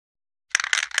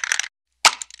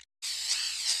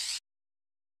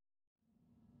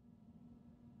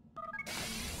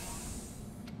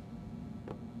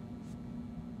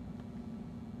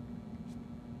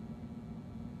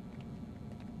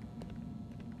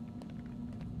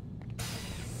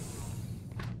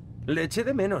Le eché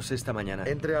de menos esta mañana.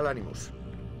 Entre al Animus.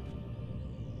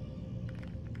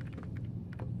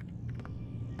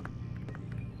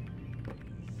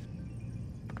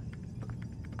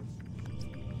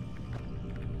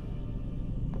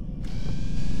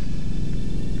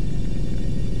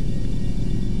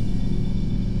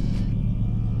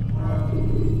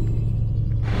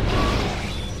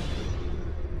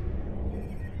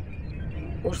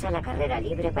 Usa la carrera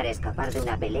libre para escapar de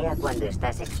una pelea cuando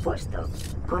estás expuesto.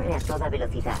 Corre a toda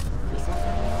velocidad.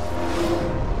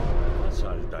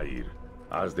 Altair,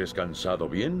 ¿has descansado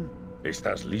bien?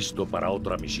 ¿Estás listo para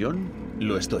otra misión?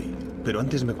 Lo estoy, pero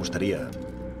antes me gustaría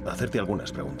hacerte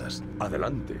algunas preguntas.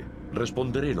 Adelante,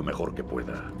 responderé lo mejor que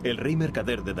pueda. El rey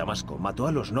mercader de Damasco mató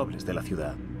a los nobles de la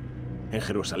ciudad. En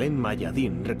Jerusalén,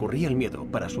 Mayadín recurría al miedo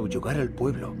para subyugar al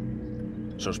pueblo.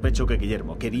 Sospecho que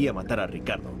Guillermo quería matar a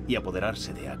Ricardo y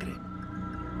apoderarse de Acre.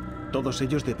 Todos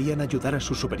ellos debían ayudar a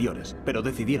sus superiores, pero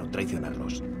decidieron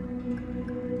traicionarlos.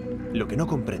 Lo que no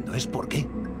comprendo es por qué.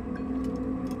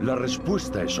 La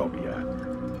respuesta es obvia.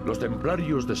 Los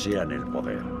templarios desean el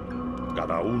poder.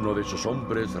 Cada uno de esos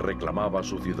hombres reclamaba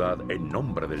su ciudad en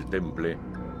nombre del Temple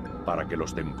para que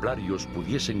los templarios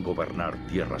pudiesen gobernar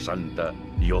Tierra Santa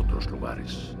y otros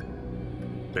lugares.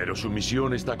 Pero su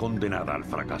misión está condenada al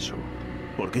fracaso.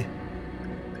 ¿Por qué?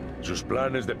 Sus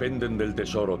planes dependen del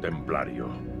tesoro templario,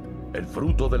 el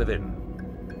fruto del Edén.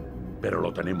 Pero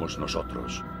lo tenemos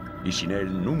nosotros, y sin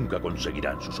él nunca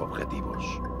conseguirán sus objetivos.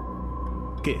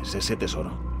 ¿Qué es ese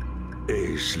tesoro?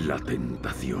 Es la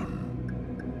tentación.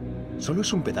 Solo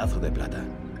es un pedazo de plata.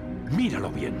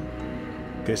 Míralo bien.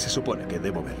 ¿Qué se supone que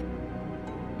debo ver?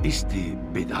 Este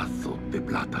pedazo de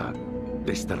plata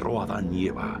desterró a Adán y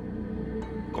Eva.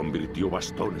 Convirtió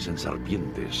bastones en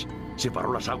serpientes.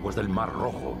 Separó las aguas del Mar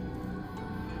Rojo.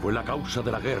 Fue la causa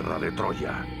de la guerra de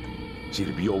Troya.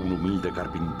 Sirvió un humilde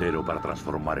carpintero para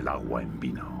transformar el agua en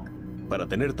vino. Para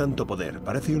tener tanto poder,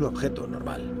 parece un objeto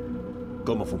normal.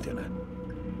 ¿Cómo funciona?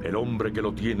 El hombre que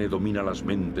lo tiene domina las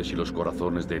mentes y los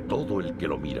corazones de todo el que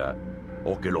lo mira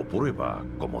o que lo prueba,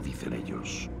 como dicen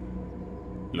ellos.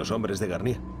 ¿Los hombres de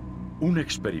Garnier? Un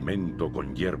experimento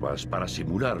con hierbas para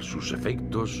simular sus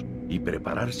efectos y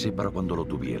prepararse para cuando lo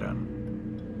tuvieran.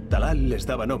 Talal les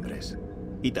daba nombres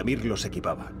y Tamir los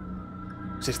equipaba.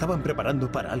 Se estaban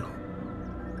preparando para algo.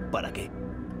 ¿Para qué?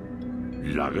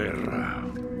 La guerra.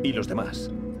 Y los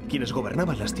demás, quienes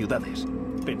gobernaban las ciudades,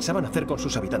 pensaban hacer con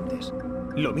sus habitantes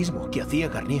lo mismo que hacía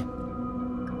Garnier.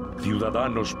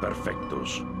 Ciudadanos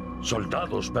perfectos,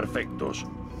 soldados perfectos,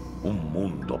 un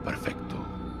mundo perfecto.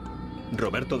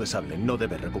 Roberto de Sable no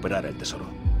debe recuperar el tesoro.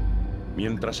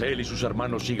 Mientras él y sus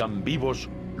hermanos sigan vivos,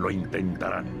 lo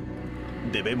intentarán.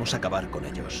 Debemos acabar con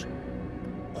ellos.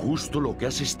 Justo lo que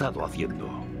has estado haciendo.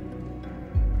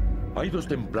 Hay dos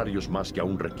templarios más que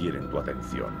aún requieren tu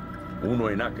atención. Uno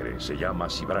en Acre, se llama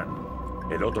Sibrand.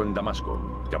 El otro en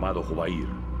Damasco, llamado Jubair.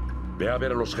 Ve a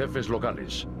ver a los jefes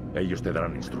locales. Ellos te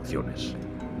darán instrucciones.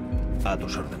 A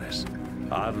tus órdenes.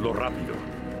 Hazlo rápido.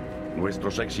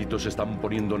 Nuestros éxitos están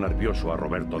poniendo nervioso a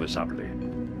Roberto de Sable.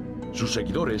 Sus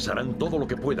seguidores harán todo lo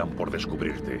que puedan por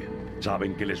descubrirte.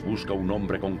 Saben que les busca un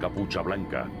hombre con capucha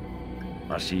blanca.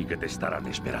 Así que te estarán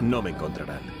esperando. No me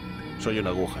encontrarán. Soy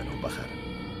una aguja en un pajar.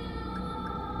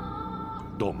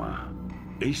 Toma.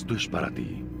 Esto es para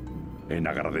ti. En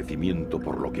agradecimiento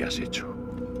por lo que has hecho.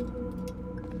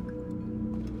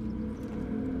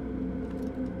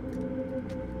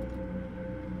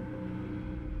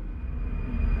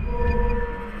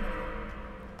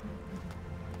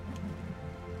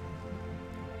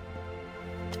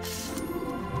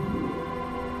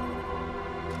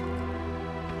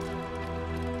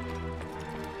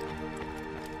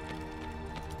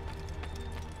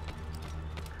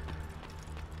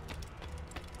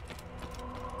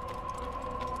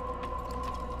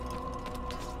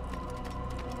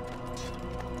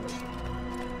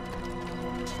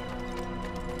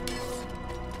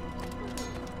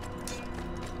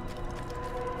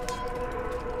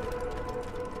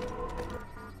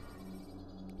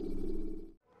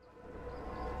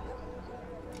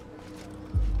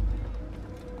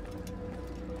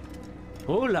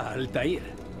 Hola, Altair.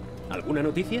 ¿Alguna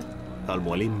noticia?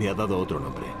 Al-Mualim me ha dado otro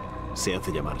nombre. Se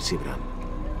hace llamar Sibrand.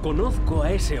 Conozco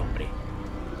a ese hombre.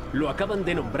 Lo acaban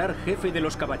de nombrar jefe de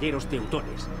los caballeros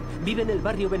teutones. Vive en el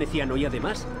barrio veneciano y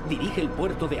además dirige el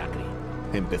puerto de Acre.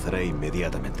 Empezaré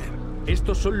inmediatamente.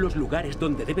 Estos son los lugares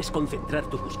donde debes concentrar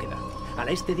tu búsqueda. Al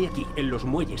este de aquí, en los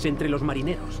muelles, entre los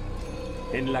marineros.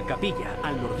 En la capilla,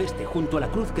 al nordeste, junto a la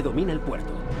cruz que domina el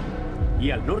puerto.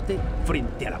 Y al norte,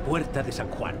 frente a la puerta de San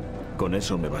Juan. Con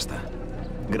eso me basta.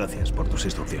 Gracias por tus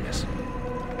instrucciones.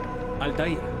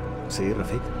 Altair. Sí,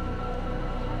 Rafik.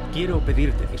 Quiero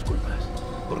pedirte disculpas.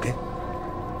 ¿Por qué?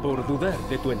 Por dudar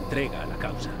de tu entrega a la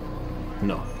causa.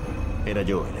 No, era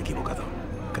yo el equivocado.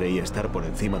 Creía estar por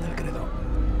encima del credo.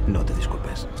 No te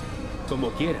disculpes.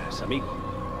 Como quieras, amigo.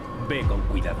 Ve con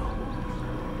cuidado.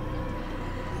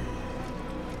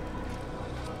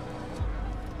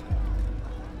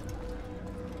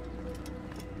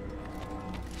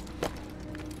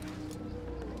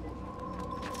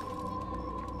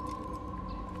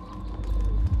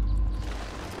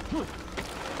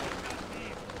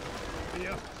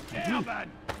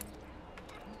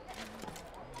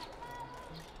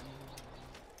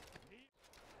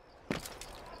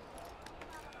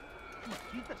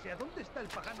 Quítase, ¿a dónde está el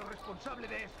pagano responsable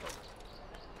de esto?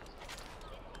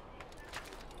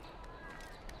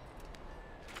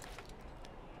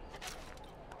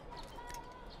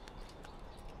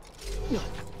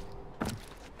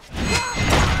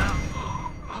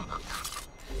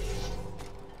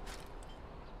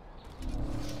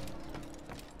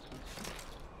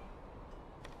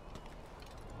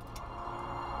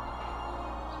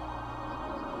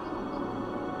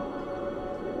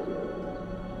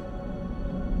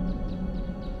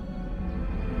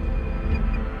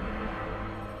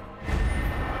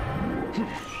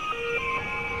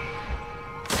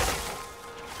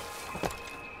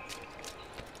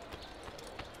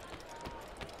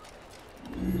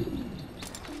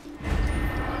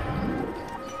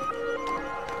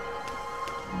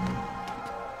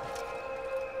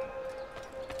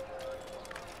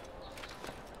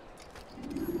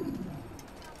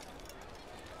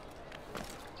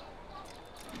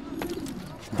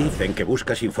 Dicen que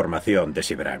buscas información de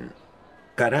Sibrand.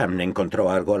 Karam encontró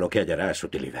algo a lo que hallarás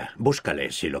utilidad.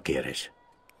 Búscale si lo quieres.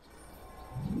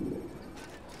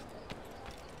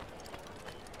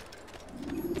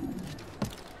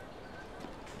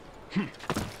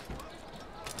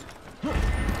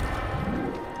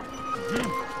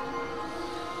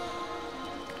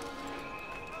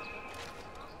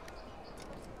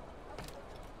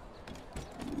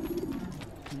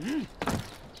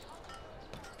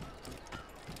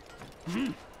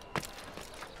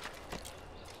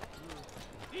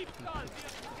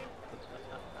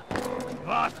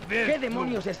 ¿Qué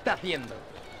demonios está haciendo?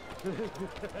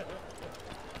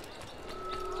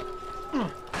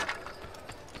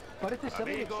 Parece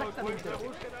saber exactamente lo que...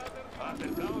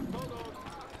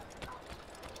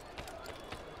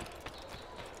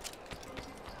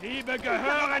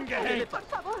 Por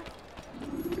favor.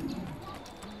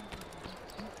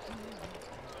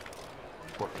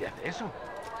 ¿Por qué hace eso?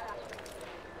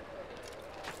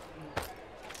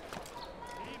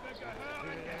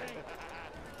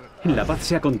 La paz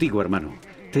sea contigo, hermano.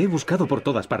 Te he buscado por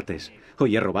todas partes.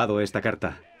 Hoy he robado esta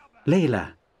carta.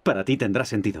 Léela. Para ti tendrá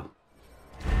sentido.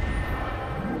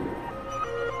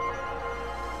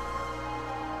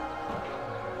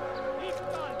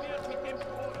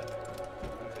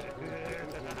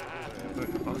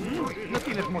 No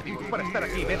tienes motivos para estar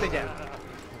aquí, vete ya.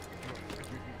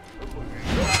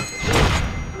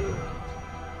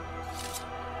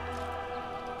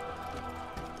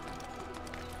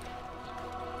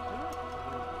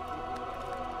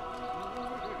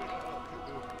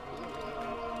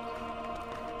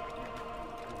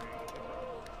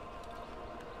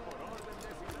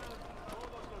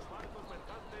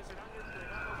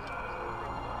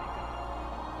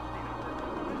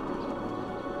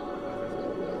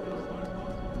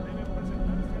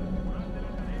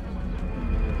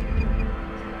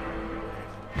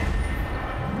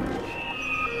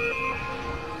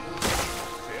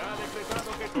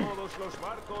 Los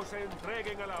barcos se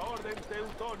entreguen a la orden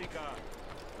teutónica.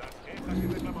 Las quejas y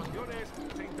reclamaciones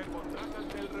se interpondrán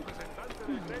ante el representante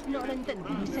del gremio. No lo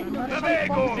entendí, señor. Soy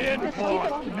pobre.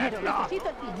 Necesito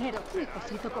el dinero.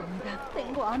 Necesito comida.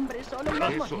 Tengo hambre. Solo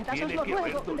unas monedas. Os lo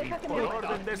ruego. Deja que me Por vaya.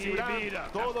 orden de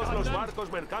Sibrand, todos los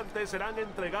barcos mercantes serán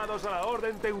entregados a la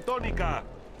orden teutónica.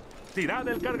 ¡Tirad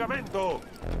el cargamento!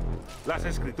 Las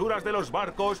escrituras de los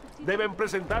barcos deben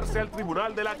presentarse al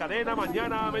tribunal de la cadena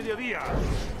mañana a mediodía.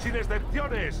 Sin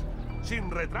excepciones, sin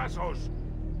retrasos.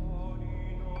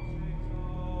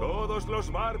 Todos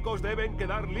los barcos deben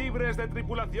quedar libres de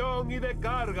tripulación y de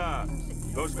carga.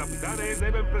 Los capitanes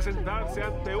deben presentarse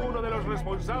ante uno de los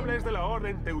responsables de la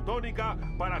orden teutónica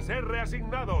para ser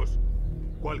reasignados.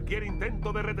 Cualquier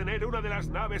intento de retener una de las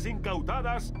naves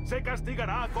incautadas se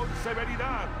castigará con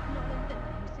severidad.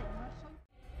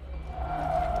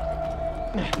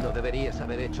 No deberías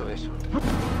haber hecho eso.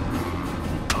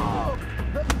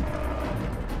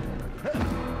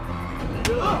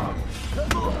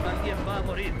 Alguien va a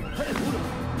morir,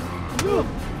 seguro.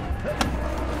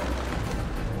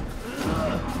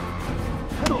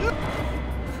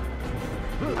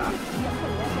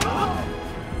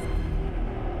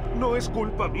 No es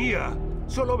culpa mía.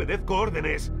 Solo obedezco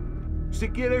órdenes. Si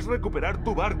quieres recuperar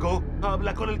tu barco,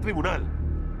 habla con el tribunal.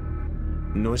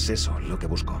 No es eso lo que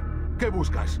busco. ¿Qué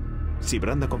buscas?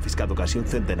 Sibrand ha confiscado casi un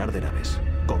centenar de naves.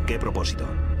 ¿Con qué propósito?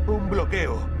 Un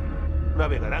bloqueo.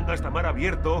 Navegarán hasta mar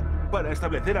abierto para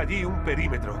establecer allí un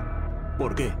perímetro.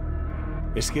 ¿Por qué?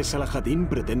 ¿Es que Salahadin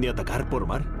pretende atacar por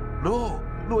mar? No,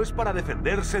 no es para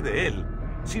defenderse de él,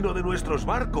 sino de nuestros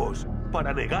barcos,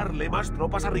 para negarle más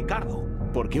tropas a Ricardo.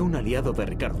 ¿Por qué un aliado de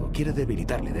Ricardo quiere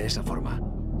debilitarle de esa forma?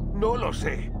 No lo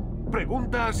sé.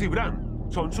 Pregunta a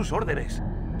Sibrand. Son sus órdenes.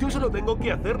 Yo solo tengo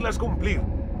que hacerlas cumplir.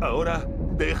 Ahora,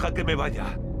 deja que me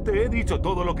vaya. Te he dicho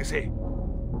todo lo que sé.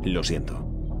 Lo siento.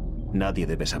 Nadie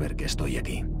debe saber que estoy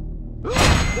aquí.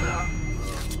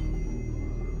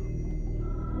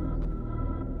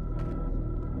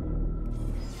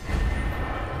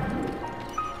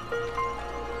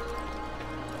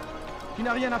 Tu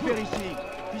n'as rien à faire ici.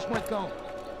 Fiche-moi le camp.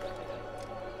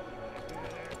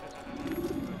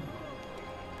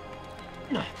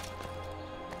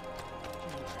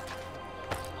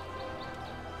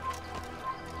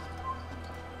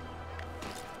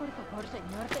 Por favor,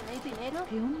 señor, ¿tenéis dinero?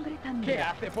 ¿Qué hombre tan... ¿Qué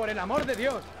hace, por el amor de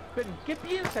Dios? ¿Pero en qué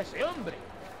piensa ese hombre?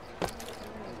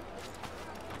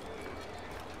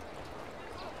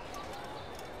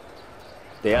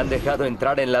 ¿Te han dejado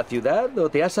entrar en la ciudad o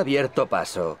te has abierto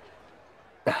paso?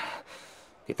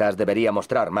 Quizás debería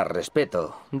mostrar más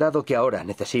respeto, dado que ahora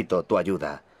necesito tu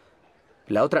ayuda.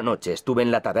 La otra noche estuve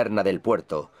en la taberna del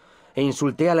puerto e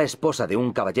insulté a la esposa de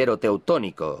un caballero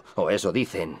teutónico, o eso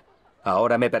dicen.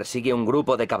 Ahora me persigue un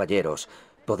grupo de caballeros.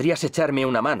 Podrías echarme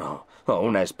una mano o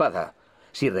una espada.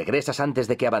 Si regresas antes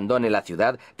de que abandone la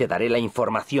ciudad, te daré la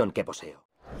información que poseo.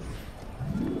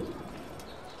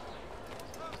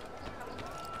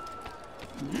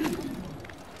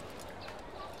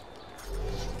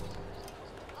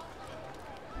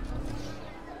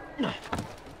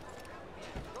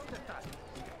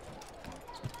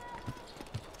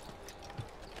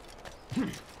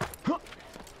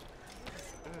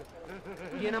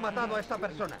 ¿Quién ha matado a esta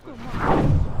persona?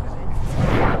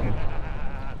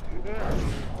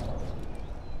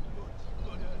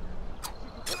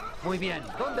 Muy bien.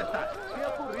 ¿Dónde estás? ¿Qué ha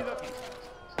ocurrido aquí?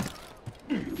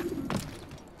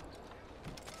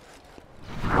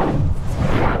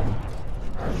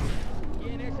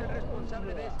 ¿Quién es el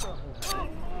responsable de esto?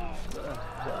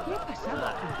 ¿Qué ha pasado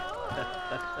aquí?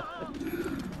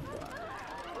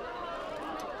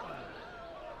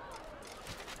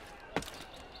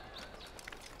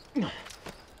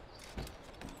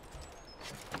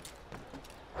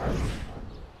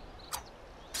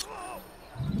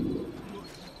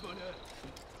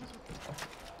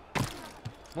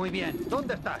 Muy bien.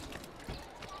 ¿Dónde estás?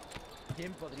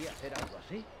 ¿Quién podría hacer algo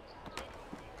así?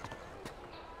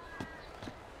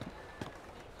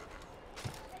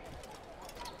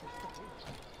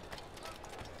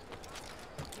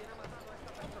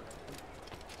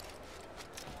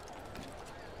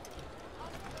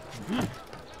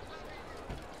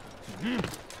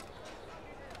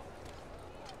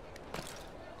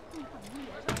 Mi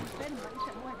familia está enferma y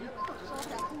se muere. ¿Os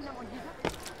sobra una moneda?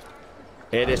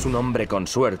 Eres un hombre con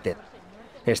suerte.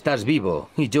 Estás vivo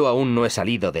y yo aún no he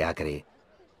salido de Acre.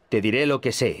 Te diré lo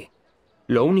que sé.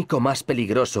 Lo único más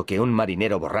peligroso que un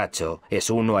marinero borracho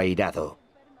es uno airado.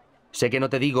 Sé que no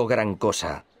te digo gran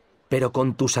cosa, pero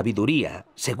con tu sabiduría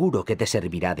seguro que te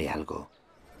servirá de algo.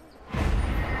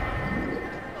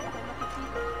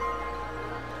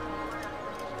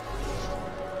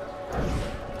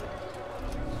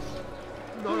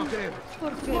 No lo creo.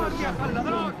 ¿Por qué? ¡Guardia al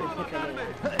ladrón! ¡Matarme!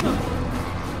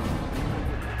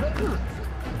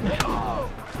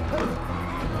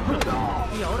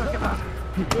 ¿Y ahora qué pasa?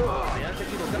 ¿Te has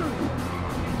equivocado?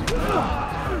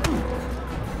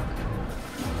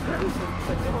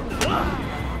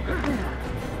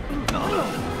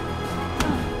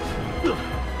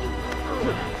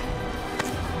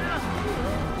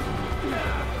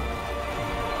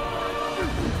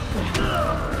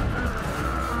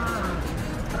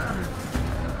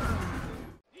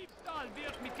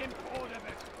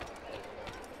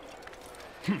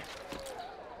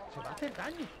 Se va a hacer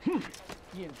daño.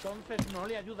 Y entonces no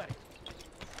le ayudaré.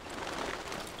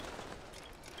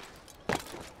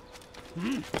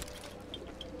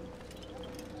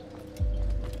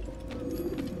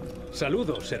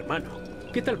 Saludos, hermano.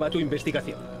 ¿Qué tal va tu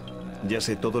investigación? Ya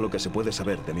sé todo lo que se puede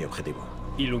saber de mi objetivo.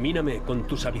 Ilumíname con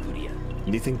tu sabiduría.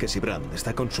 Dicen que Sibrand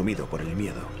está consumido por el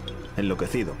miedo,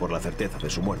 enloquecido por la certeza de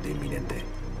su muerte inminente.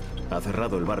 Ha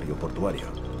cerrado el barrio portuario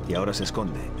y ahora se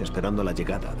esconde esperando la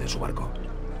llegada de su barco.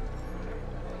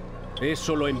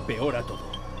 Eso lo empeora todo.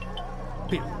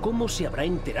 Pero ¿cómo se habrá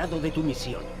enterado de tu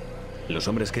misión? Los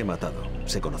hombres que he matado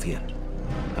se conocían.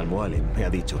 Al-Mualim me ha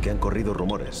dicho que han corrido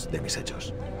rumores de mis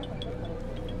hechos.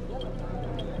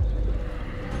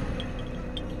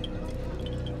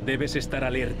 Debes estar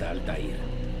alerta, Altair.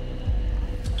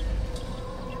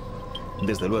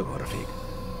 Desde luego, Rafik.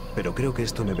 Pero creo que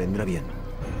esto me vendrá bien.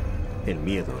 El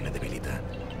miedo le debilita.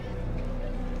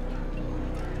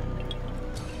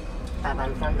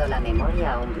 Avanzando la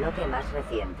memoria a un bloque más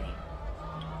reciente.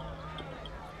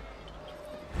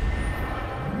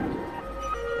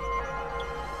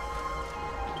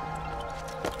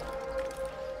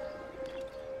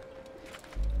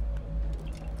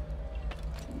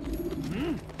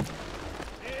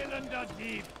 Elender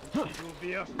Dieb, du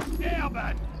wirst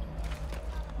sterben!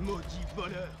 Maudit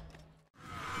voleur!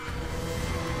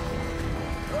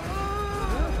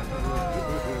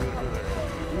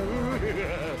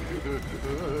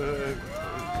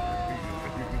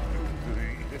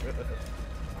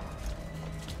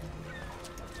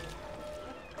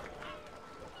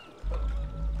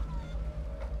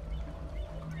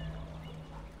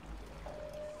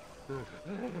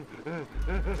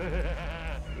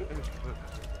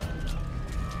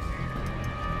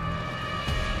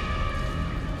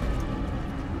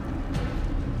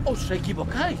 Os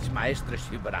equivocáis, Maestre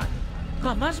Sibrand.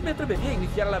 Jamás me atrevería a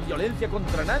iniciar la violencia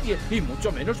contra nadie, y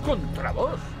mucho menos contra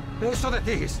vos. Eso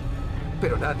decís.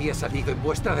 Pero nadie ha salido en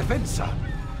vuestra defensa.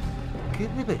 ¿Qué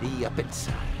debería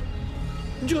pensar?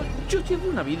 Yo llevo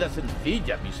una vida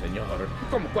sencilla, mi señor,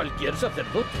 como cualquier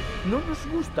sacerdote. No nos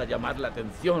gusta llamar la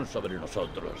atención sobre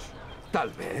nosotros. Tal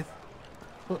vez.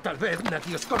 O tal vez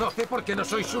nadie os conoce porque no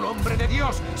sois un hombre de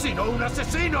Dios, sino un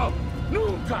asesino.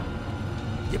 ¡Nunca!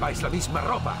 Lleváis la misma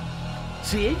ropa.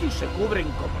 Si ellos se cubren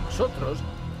como nosotros,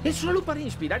 es solo para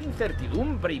inspirar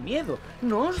incertidumbre y miedo.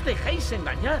 No os dejéis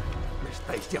engañar. ¿Me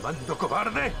estáis llamando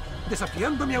cobarde?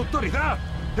 ¿Desafiando mi autoridad?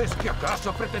 ¿Es que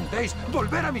acaso pretendéis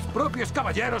volver a mis propios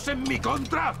caballeros en mi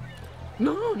contra?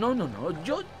 No.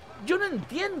 Yo no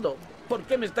entiendo por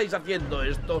qué me estáis haciendo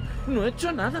esto. No he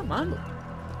hecho nada malo.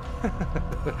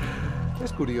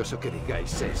 Es curioso que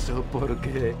digáis eso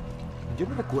porque yo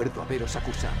no recuerdo haberos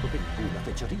acusado de ninguna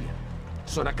fechoría.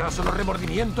 ¿Son acaso los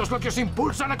remordimientos lo que os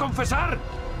impulsan a confesar?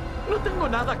 No tengo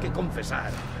nada que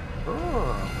confesar.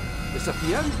 Oh,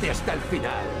 desafiante hasta el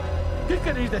final. ¿Qué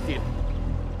queréis decir?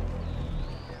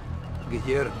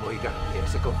 Guillermo y Garnier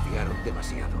se confiaron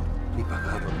demasiado y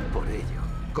pagaron por ello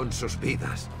con sus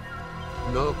vidas.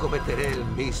 No cometeré el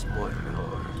mismo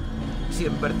error. Si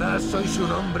en verdad sois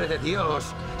un hombre de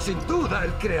Dios, sin duda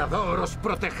el Creador os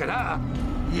protegerá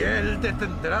y Él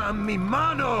detendrá mi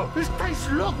mano. ¡Estáis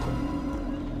locos!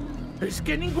 Es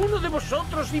que ninguno de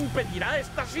vosotros impedirá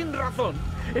esta sinrazón.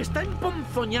 Está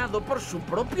emponzoñado por su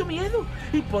propio miedo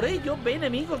y por ello ve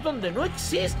enemigos donde no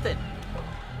existen.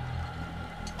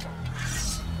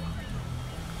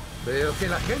 Veo que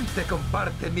la gente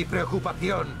comparte mi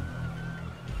preocupación.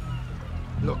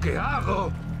 Lo que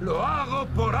hago, lo hago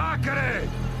por Acre.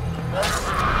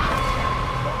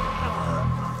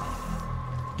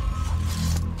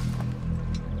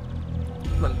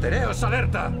 Manteneos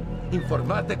alerta.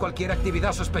 Informad de cualquier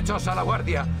actividad sospechosa a la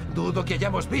guardia. Dudo que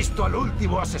hayamos visto al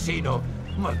último asesino.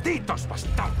 ¡Malditos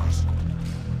bastardos!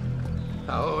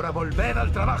 Ahora volved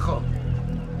al trabajo.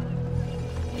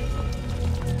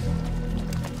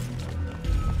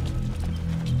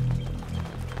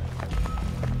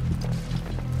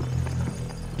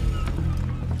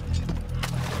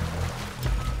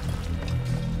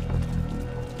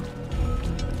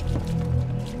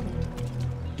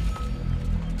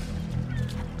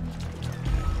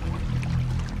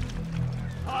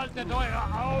 Haltet eure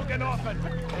Augen offen!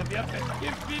 wird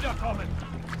bestimmt wiederkommen!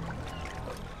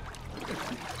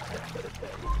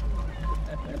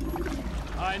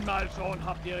 Einmal schon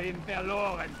habt ihr ihn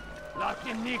verloren. Lasst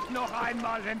ihn nicht noch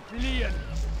einmal entfliehen.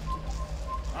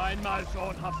 Einmal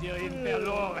schon habt ihr ihn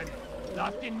verloren.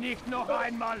 Lasst ihn nicht noch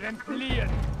einmal entfliehen.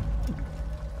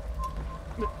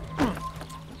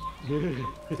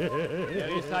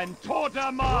 Er ist ein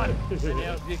toter Mann, wenn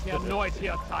er sich erneut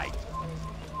hier zeigt.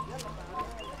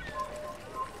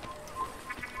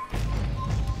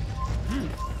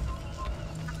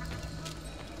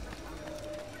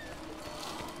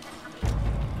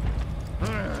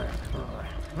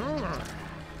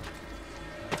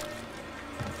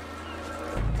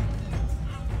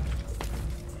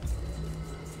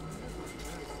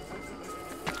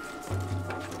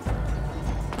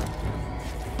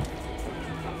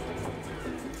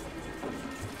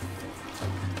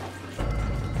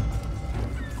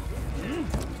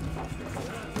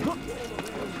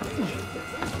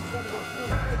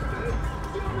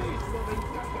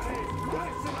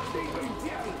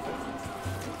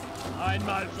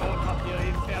 Einmal schon habt ihr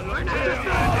ihn verloren.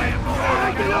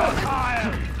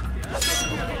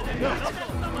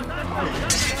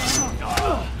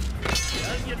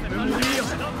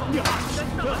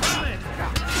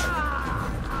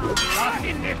 Lass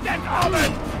ihn nicht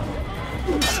entkommen!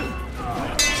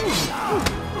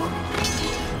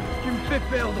 Tu me fais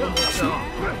perdre mon temps!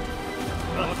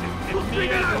 Plus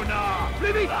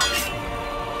vite!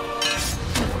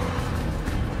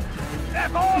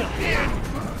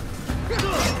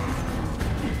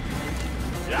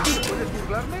 ¿Puedes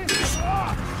burlarme?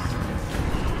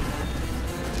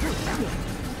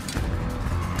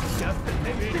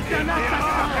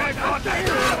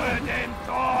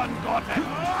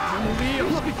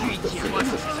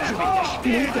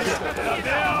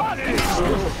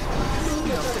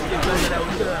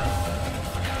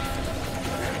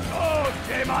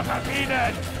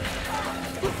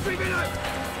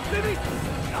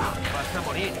 Vas a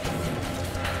morir.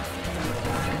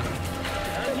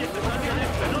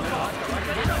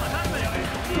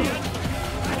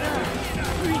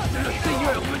 Puisse le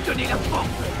Seigneur me donner la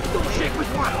force dont j'ai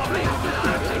besoin.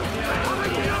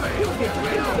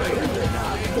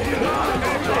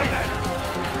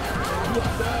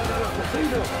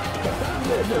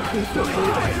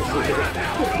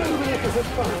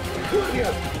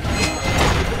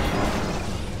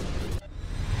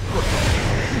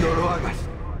 No lo hagas.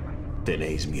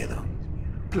 ¿Tenéis miedo?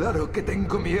 Claro que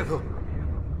tengo miedo.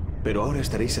 Pero ahora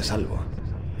estaréis a salvo,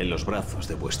 en los brazos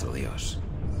de vuestro Dios.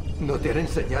 No te han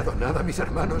enseñado nada, mis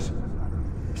hermanos.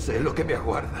 Sé lo que me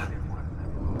aguarda.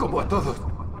 Como a todos.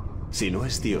 Si no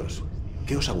es Dios,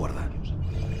 ¿qué os aguarda?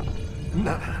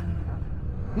 Nada.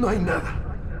 No hay nada.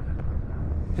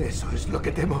 Eso es lo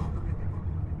que temo.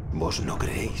 ¿Vos no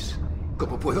creéis?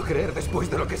 ¿Cómo puedo creer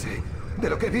después de lo que sé? De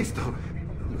lo que he visto.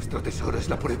 Nuestro tesoro es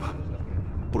la prueba.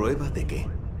 ¿Prueba de qué?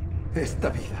 Esta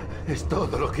vida es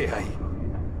todo lo que hay.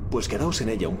 Pues quedaos en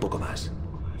ella un poco más.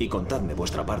 Y contadme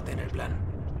vuestra parte en el plan.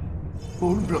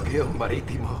 Un bloqueo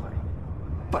marítimo.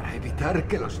 Para evitar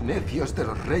que los necios de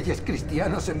los reyes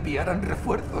cristianos enviaran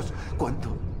refuerzos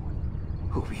cuando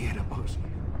hubiéramos...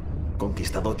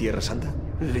 ¿Conquistado Tierra Santa?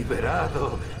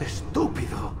 Liberado,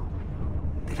 estúpido,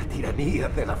 de la tiranía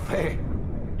de la fe.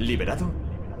 ¿Liberado?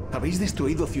 Habéis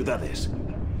destruido ciudades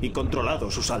y controlado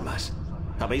sus almas.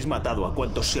 Habéis matado a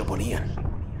cuantos se oponían.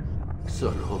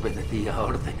 Solo obedecía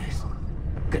órdenes.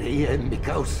 Creía en mi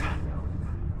causa.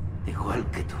 Igual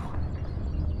que tú.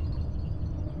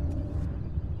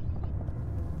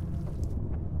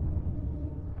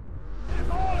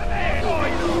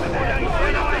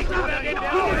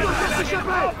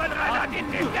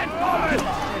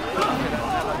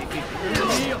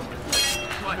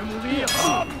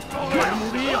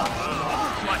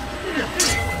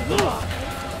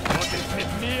 Was ist mit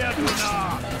mir, du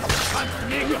Narr? Kannst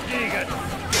nicht fliegen!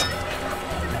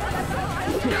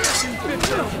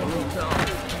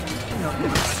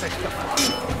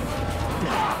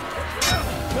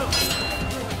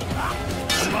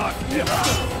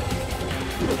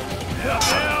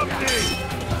 Erwerb dich!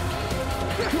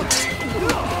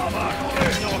 Aber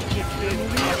noch gibt es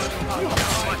mir, du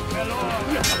hast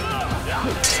verloren!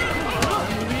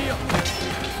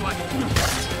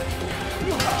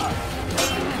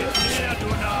 Mehr, du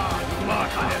Narr! Du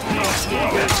magst es nicht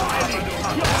fliegen!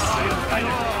 Du hast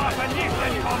deine Strafe nicht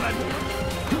entkommen!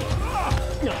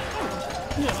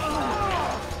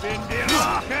 Bin die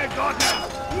Rache Gottes!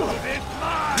 Du bist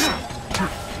mein! Du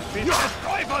bist des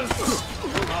Teufels!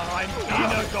 Aber ein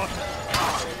Diener Gottes!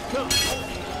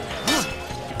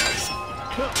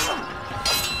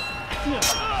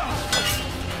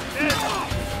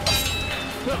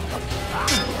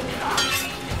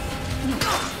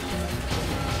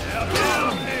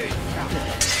 Erwerb dich!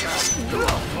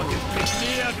 Was ist mit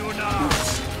mir, du Narr?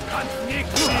 Kannst nicht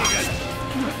fliegen!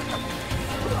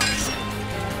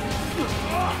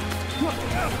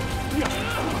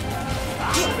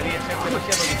 Debería ser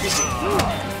demasiado difícil.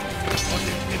 Was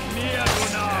ist mit mir, du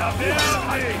Narr? Erwerb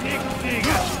dich! Nicht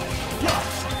fliegen!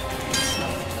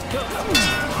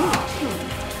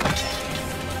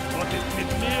 Was ist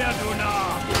mit mir, du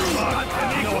Narr?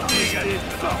 Kannst nicht fliegen!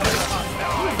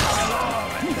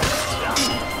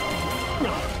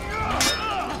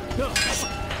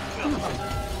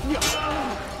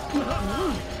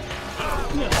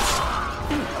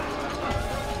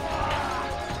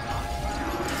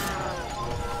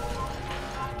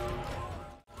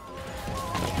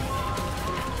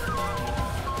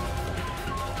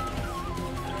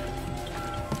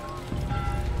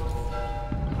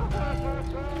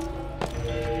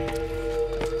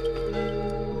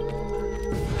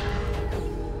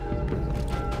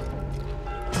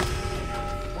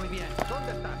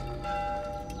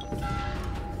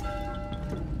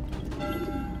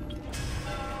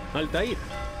 Altair,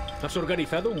 has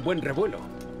organizado un buen revuelo.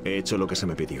 He hecho lo que se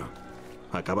me pidió.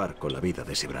 Acabar con la vida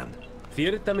de Sibrand.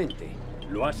 Ciertamente,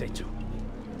 lo has hecho.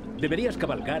 Deberías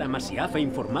cabalgar a Masyaf e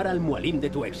informar al Mualim de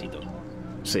tu éxito.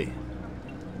 Sí.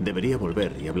 Debería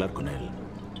volver y hablar con él.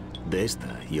 De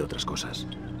esta y otras cosas.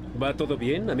 ¿Va todo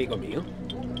bien, amigo mío?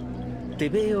 Te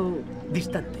veo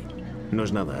distante. No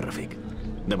es nada, Rafik.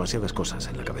 Demasiadas cosas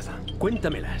en la cabeza.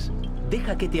 Cuéntamelas.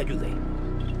 Deja que te ayude.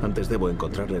 Antes debo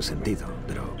encontrarle el sentido,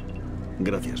 pero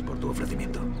gracias por tu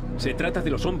ofrecimiento. Se trata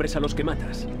de los hombres a los que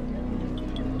matas.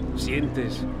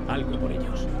 ¿Sientes algo por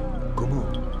ellos? ¿Cómo?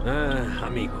 Ah,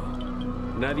 amigo.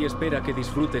 Nadie espera que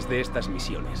disfrutes de estas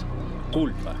misiones.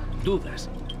 Culpa, dudas,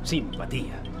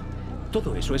 simpatía.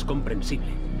 Todo eso es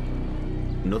comprensible.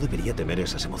 ¿No debería temer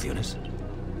esas emociones?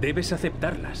 Debes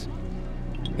aceptarlas.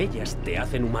 Ellas te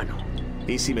hacen humano.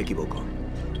 ¿Y si me equivoco?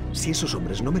 Si esos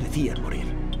hombres no merecían morir.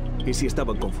 ¿Y si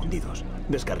estaban confundidos?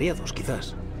 Descarriados,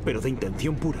 quizás, pero de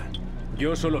intención pura.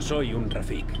 Yo solo soy un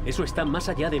Rafik. Eso está más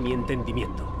allá de mi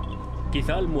entendimiento.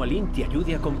 Quizá el Mualim te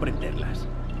ayude a comprenderlas.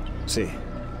 Sí,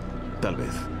 tal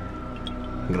vez.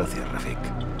 Gracias, Rafik.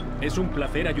 Es un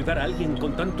placer ayudar a alguien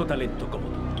con tanto talento como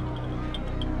tú.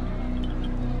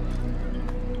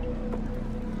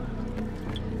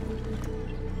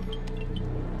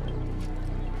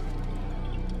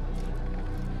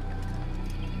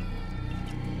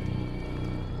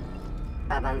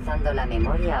 Avanzando la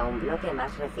memoria a un bloque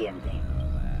más reciente.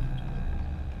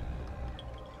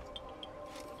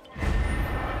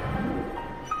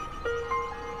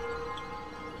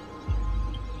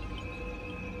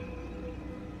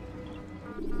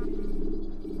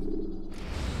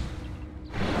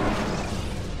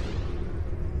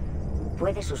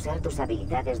 Puedes usar tus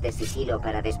habilidades de sigilo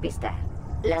para despistar.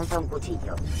 Lanza un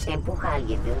cuchillo. Empuja a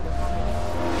alguien de un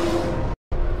lugar.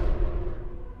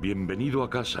 Bienvenido a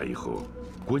casa, hijo.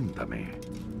 Cuéntame.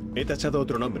 He tachado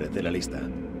otro nombre de la lista.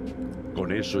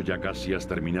 Con eso ya casi has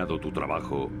terminado tu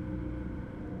trabajo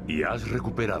y has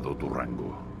recuperado tu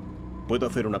rango. ¿Puedo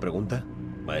hacer una pregunta,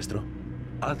 maestro?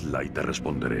 Hazla y te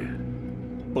responderé.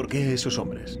 ¿Por qué esos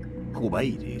hombres?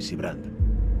 Jubair y Sibrand.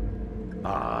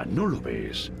 Ah, ¿no lo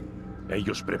ves?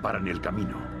 Ellos preparan el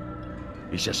camino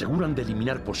y se aseguran de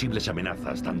eliminar posibles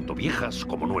amenazas, tanto viejas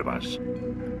como nuevas.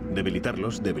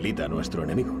 Debilitarlos debilita a nuestro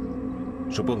enemigo.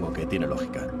 Supongo que tiene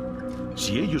lógica.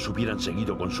 Si ellos hubieran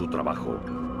seguido con su trabajo,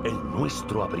 el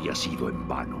nuestro habría sido en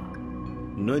vano.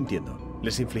 No entiendo.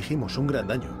 Les infligimos un gran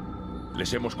daño.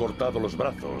 Les hemos cortado los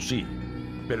brazos, sí,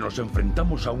 pero nos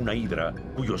enfrentamos a una hidra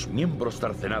cuyos miembros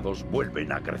cercenados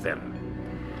vuelven a crecer.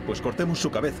 Pues cortemos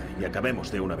su cabeza y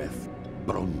acabemos de una vez.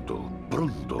 Pronto,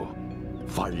 pronto.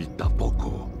 Falta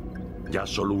poco. Ya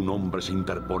solo un hombre se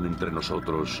interpone entre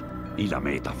nosotros y la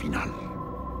meta final.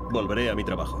 Volveré a mi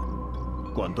trabajo.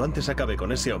 Cuanto antes acabe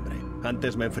con ese hombre,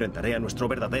 antes me enfrentaré a nuestro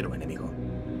verdadero enemigo.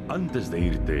 Antes de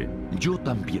irte, yo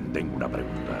también tengo una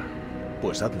pregunta.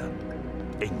 Pues hazla.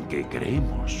 ¿En qué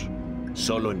creemos?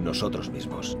 Solo en nosotros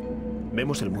mismos.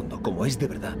 Vemos el mundo como es de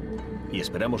verdad. Y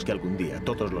esperamos que algún día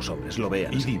todos los hombres lo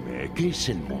vean. Y dime, ¿qué es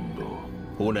el mundo?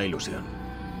 Una ilusión.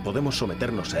 Podemos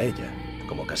someternos a ella,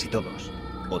 como casi todos,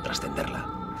 o trascenderla.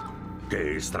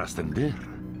 ¿Qué es trascender?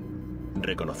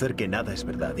 Reconocer que nada es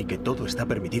verdad y que todo está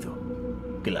permitido.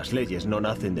 Que las leyes no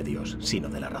nacen de Dios, sino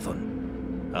de la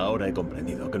razón. Ahora he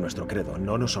comprendido que nuestro credo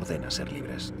no nos ordena ser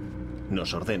libres.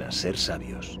 Nos ordena ser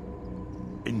sabios.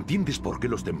 ¿Entiendes por qué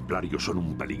los templarios son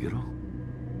un peligro?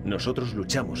 Nosotros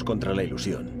luchamos contra la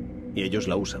ilusión y ellos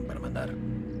la usan para mandar.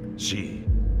 Sí,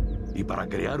 y para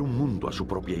crear un mundo a su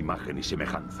propia imagen y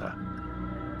semejanza.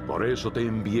 Por eso te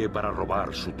envié para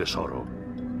robar su tesoro.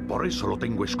 Por eso lo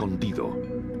tengo escondido.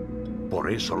 Por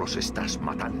eso los estás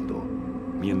matando.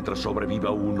 Mientras sobreviva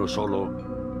uno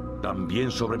solo, también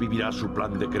sobrevivirá su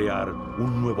plan de crear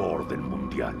un nuevo orden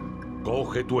mundial.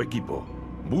 Coge tu equipo.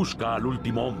 Busca al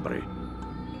último hombre.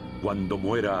 Cuando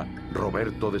muera,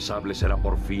 Roberto de Sable será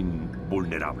por fin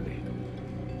vulnerable.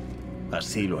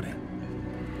 Así lo haré.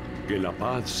 Que la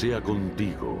paz sea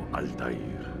contigo,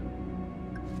 Altair.